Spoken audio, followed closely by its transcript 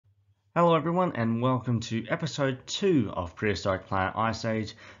Hello everyone and welcome to episode 2 of Prehistoric Planet Ice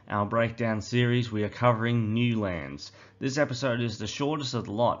Age, our breakdown series. We are covering new lands. This episode is the shortest of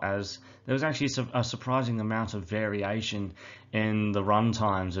the lot as there was actually a surprising amount of variation in the run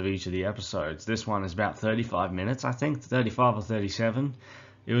times of each of the episodes. This one is about 35 minutes, I think, 35 or 37.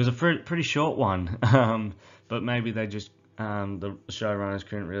 It was a pretty short one, but maybe they just, the showrunners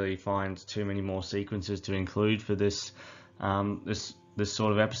couldn't really find too many more sequences to include for this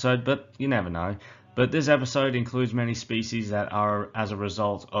sort of episode, but you never know. But this episode includes many species that are as a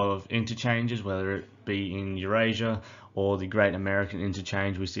result of interchanges, whether it be in Eurasia or the Great American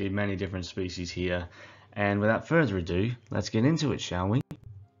Interchange. We see many different species here. And without further ado, let's get into it, shall we?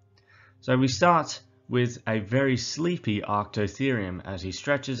 So we start with a very sleepy Arctotherium as he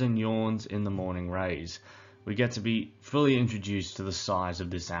stretches and yawns in the morning rays. We get to be fully introduced to the size of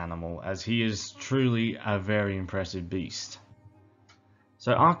this animal, as he is truly a very impressive beast.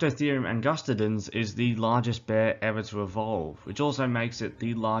 So Arctotherium angustidens is the largest bear ever to evolve, which also makes it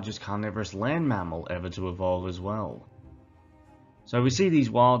the largest carnivorous land mammal ever to evolve as well. So we see these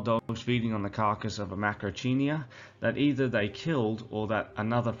wild dogs feeding on the carcass of a macrochinia that either they killed or that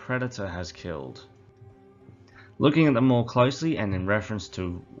another predator has killed. Looking at them more closely and in reference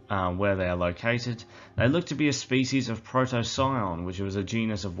to where they are located, they look to be a species of Protocyon, which was a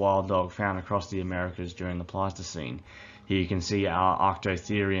genus of wild dog found across the Americas during the Pleistocene. Here you can see our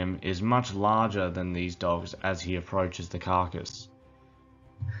Arctotherium is much larger than these dogs as he approaches the carcass.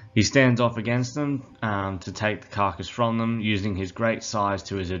 He stands off against them to take the carcass from them, using his great size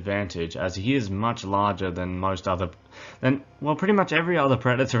to his advantage, as he is much larger than pretty much every other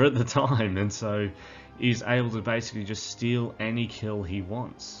predator at the time, and so he's able to basically just steal any kill he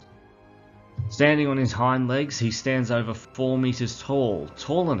wants. Standing on his hind legs, he stands over 4 meters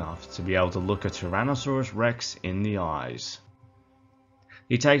tall enough to be able to look a Tyrannosaurus Rex in the eyes.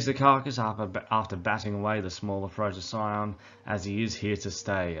 He takes the carcass after batting away the smaller Protocyon, as he is here to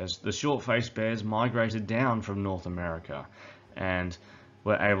stay, as the short-faced bears migrated down from North America and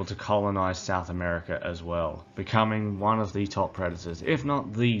were able to colonize South America as well, becoming one of the top predators, if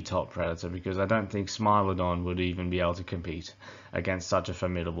not the top predator, because I don't think Smilodon would even be able to compete against such a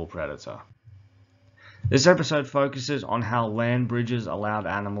formidable predator. This episode focuses on how land bridges allowed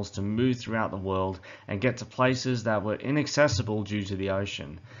animals to move throughout the world and get to places that were inaccessible due to the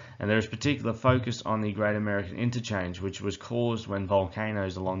ocean, and there is particular focus on the Great American Interchange, which was caused when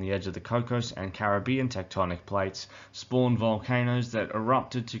volcanoes along the edge of the Cocos and Caribbean tectonic plates spawned volcanoes that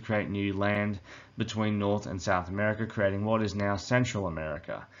erupted to create new land between North and South America, creating what is now Central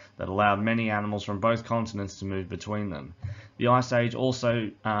America, that allowed many animals from both continents to move between them. The Ice Age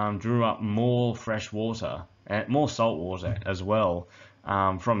also drew up more fresh water, more salt water as well,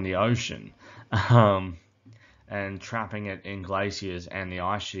 from the ocean, and trapping it in glaciers and the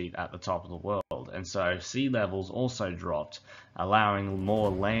ice sheet at the top of the world. And so sea levels also dropped, allowing more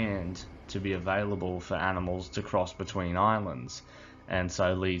land to be available for animals to cross between islands, and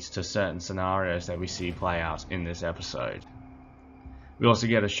so leads to certain scenarios that we see play out in this episode. We also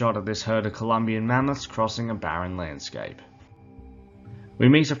get a shot of this herd of Columbian mammoths crossing a barren landscape. We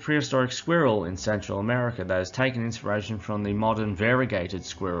meet a prehistoric squirrel in Central America that has taken inspiration from the modern variegated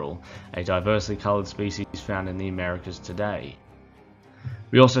squirrel, a diversely coloured species found in the Americas today.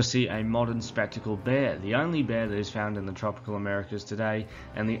 We also see a modern spectacled bear, the only bear that is found in the tropical Americas today,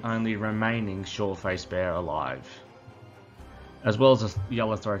 and the only remaining short-faced bear alive. As well as a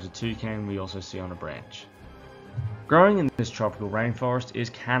yellow-throated toucan we also see on a branch. Growing in this tropical rainforest is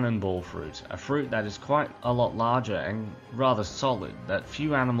cannonball fruit, a fruit that is quite a lot larger and rather solid that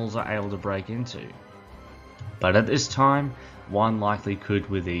few animals are able to break into. But at this time, one likely could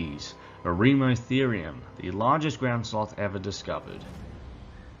with ease, Eremotherium, the largest ground sloth ever discovered.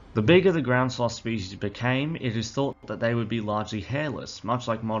 The bigger the ground sloth species became, it is thought that they would be largely hairless, much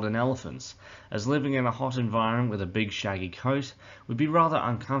like modern elephants, as living in a hot environment with a big shaggy coat would be rather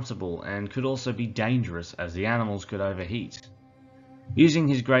uncomfortable and could also be dangerous as the animals could overheat. Using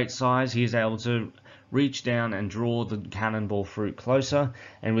his great size, he is able to reach down and draw the cannonball fruit closer,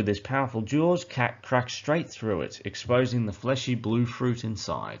 and with his powerful jaws crack straight through it, exposing the fleshy blue fruit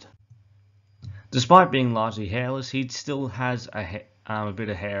inside. Despite being largely hairless, he still has a bit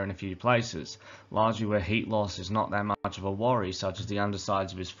of hair in a few places, largely where heat loss is not that much of a worry, such as the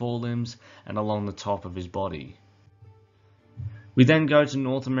undersides of his forelimbs and along the top of his body. We then go to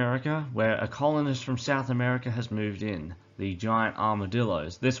North America, where a colonist from South America has moved in, the giant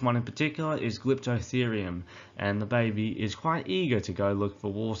armadillos. This one in particular is Glyptotherium, and the baby is quite eager to go look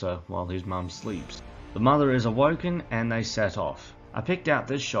for water while his mum sleeps. The mother is awoken and they set off. I picked out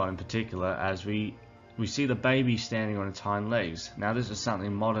this shot in particular as we we see the baby standing on its hind legs. Now this is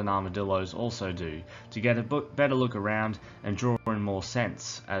something modern armadillos also do, to get a better look around and draw in more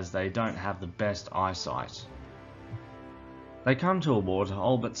sense, as they don't have the best eyesight. They come to a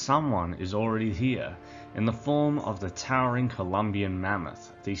waterhole, but someone is already here, in the form of the towering Colombian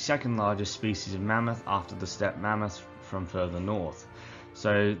mammoth, the second largest species of mammoth after the steppe mammoth from further north.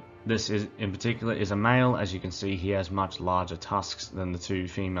 So this is, in particular, is a male. As you can see, he has much larger tusks than the two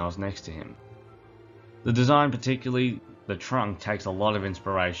females next to him. The design, particularly the trunk, takes a lot of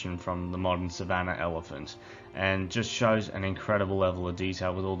inspiration from the modern savanna elephant, and just shows an incredible level of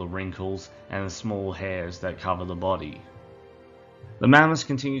detail with all the wrinkles and the small hairs that cover the body. The mammoths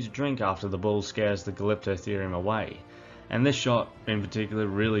continue to drink after the bull scares the Glyptotherium away, and this shot in particular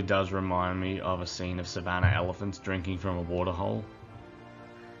really does remind me of a scene of savanna elephants drinking from a waterhole.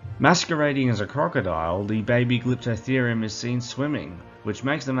 Masquerading as a crocodile, the baby Glyptotherium is seen swimming, which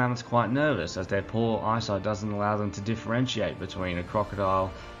makes the mammoths quite nervous, as their poor eyesight doesn't allow them to differentiate between a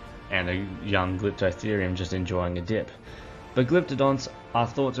crocodile and a young Glyptotherium just enjoying a dip. But glyptodonts are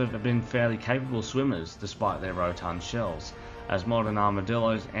thought to have been fairly capable swimmers despite their rotund shells, as modern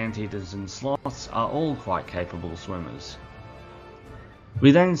armadillos, anteaters and sloths are all quite capable swimmers.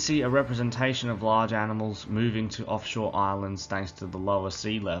 We then see a representation of large animals moving to offshore islands thanks to the lower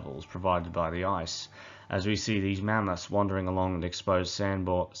sea levels provided by the ice, as we see these mammoths wandering along an exposed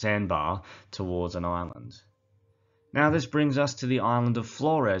sandbar towards an island. Now this brings us to the island of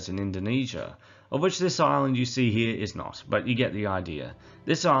Flores in Indonesia, of which this island you see here is not, but you get the idea.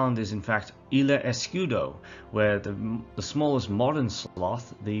 This island is in fact Ilha Escudo, where the smallest modern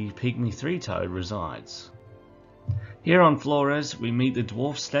sloth, the pygmy three-toed, resides. Here on Flores we meet the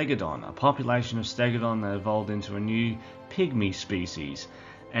dwarf stegodon, a population of stegodon that evolved into a new pygmy species,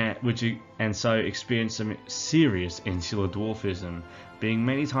 and so experienced some serious insular dwarfism, being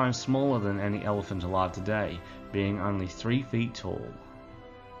many times smaller than any elephant alive today, being only 3 feet tall.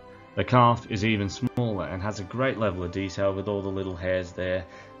 The calf is even smaller and has a great level of detail with all the little hairs there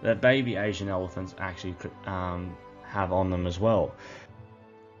that baby Asian elephants actually have on them as well.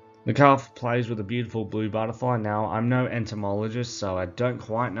 The calf plays with a beautiful blue butterfly. Now, I'm no entomologist, so I don't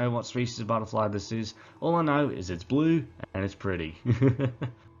quite know what species of butterfly this is. All I know is it's blue and it's pretty.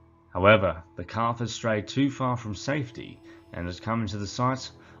 However, the calf has strayed too far from safety and has come into the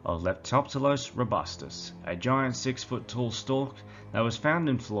sight of Leptopteros robustus, a giant 6-foot tall stork that was found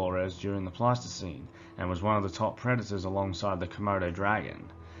in Flores during the Pleistocene and was one of the top predators alongside the Komodo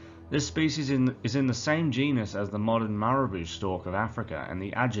dragon. This species is in the same genus as the modern marabou stork of Africa and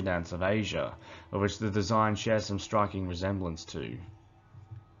the adjutants of Asia, of which the design shares some striking resemblance to.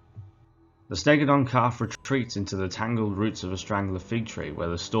 The stegodon calf retreats into the tangled roots of a strangler fig tree where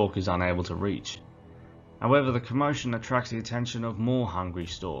the stork is unable to reach. However, the commotion attracts the attention of more hungry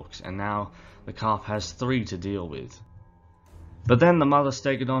storks, and now the calf has 3 to deal with. But then the mother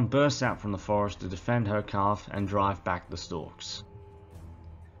stegodon bursts out from the forest to defend her calf and drive back the storks.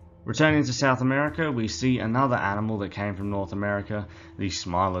 Returning to South America, we see another animal that came from North America, the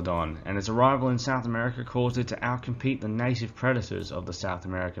Smilodon, and its arrival in South America caused it to outcompete the native predators of the South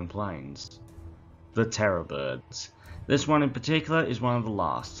American plains, the terror birds. This one in particular is one of the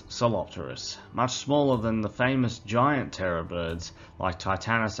last, Solopterus, much smaller than the famous giant terror birds like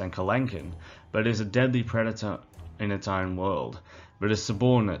Titanus and Colenkin, but is a deadly predator in its own world, but is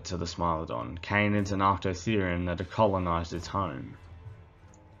subordinate to the Smilodon, canids and Arctotherium that have colonized its home.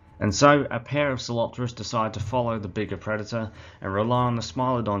 And so, a pair of Solopterus decide to follow the bigger predator and rely on the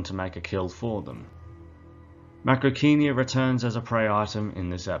Smilodon to make a kill for them. Macrocenia returns as a prey item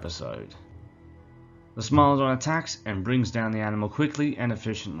in this episode. The Smilodon attacks and brings down the animal quickly and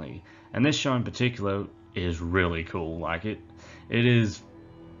efficiently, and this show in particular is really cool. Like it's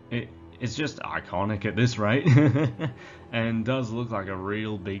just iconic at this rate, and does look like a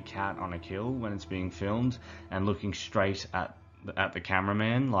real big cat on a kill when it's being filmed and looking straight at the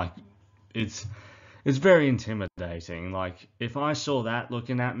cameraman. Like it's very intimidating. Like if I saw that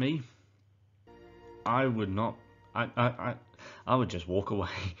looking at me, I would not. I would just walk away.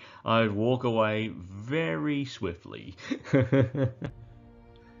 I would walk away very swiftly. The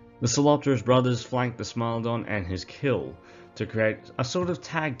Solopterus brothers flank the Smilodon and his kill to create a sort of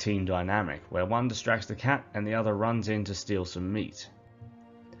tag team dynamic where one distracts the cat and the other runs in to steal some meat.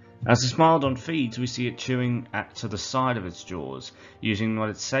 As the Smilodon feeds, we see it chewing to the side of its jaws, using not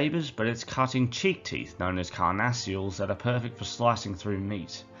its sabres but its cutting cheek teeth known as carnassials that are perfect for slicing through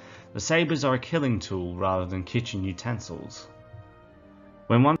meat. The sabres are a killing tool rather than kitchen utensils.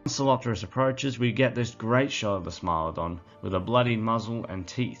 When one Solopterus approaches, we get this great shot of the Smilodon with a bloody muzzle and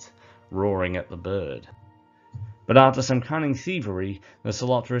teeth roaring at the bird. But after some cunning thievery, the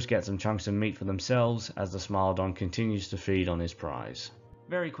Solopterus get some chunks of meat for themselves as the Smilodon continues to feed on his prize.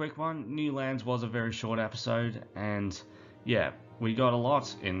 Very quick one, New Lands was a very short episode, and yeah, we got a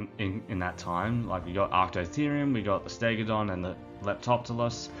lot in that time. Like, we got Arctotherium, we got the Stegodon and the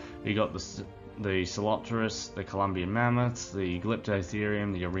Leptoptilus, we got the Solopterus, the Columbian Mammoths, the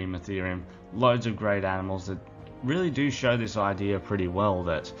Glyptotherium, the Eremotherium, loads of great animals that really do show this idea pretty well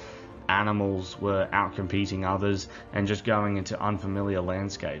that animals were outcompeting others and just going into unfamiliar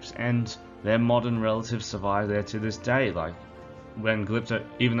landscapes, and their modern relatives survive there to this day. Like, when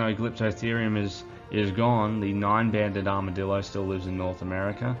even though Glyptotherium is gone, the 9-banded armadillo still lives in North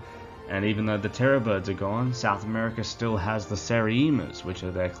America, and even though the terror birds are gone, South America still has the Seriemas, which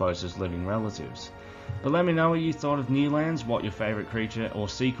are their closest living relatives. But let me know what you thought of New Lands, what your favourite creature or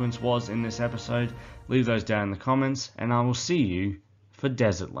sequence was in this episode. Leave those down in the comments, and I will see you for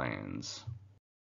Desert Lands.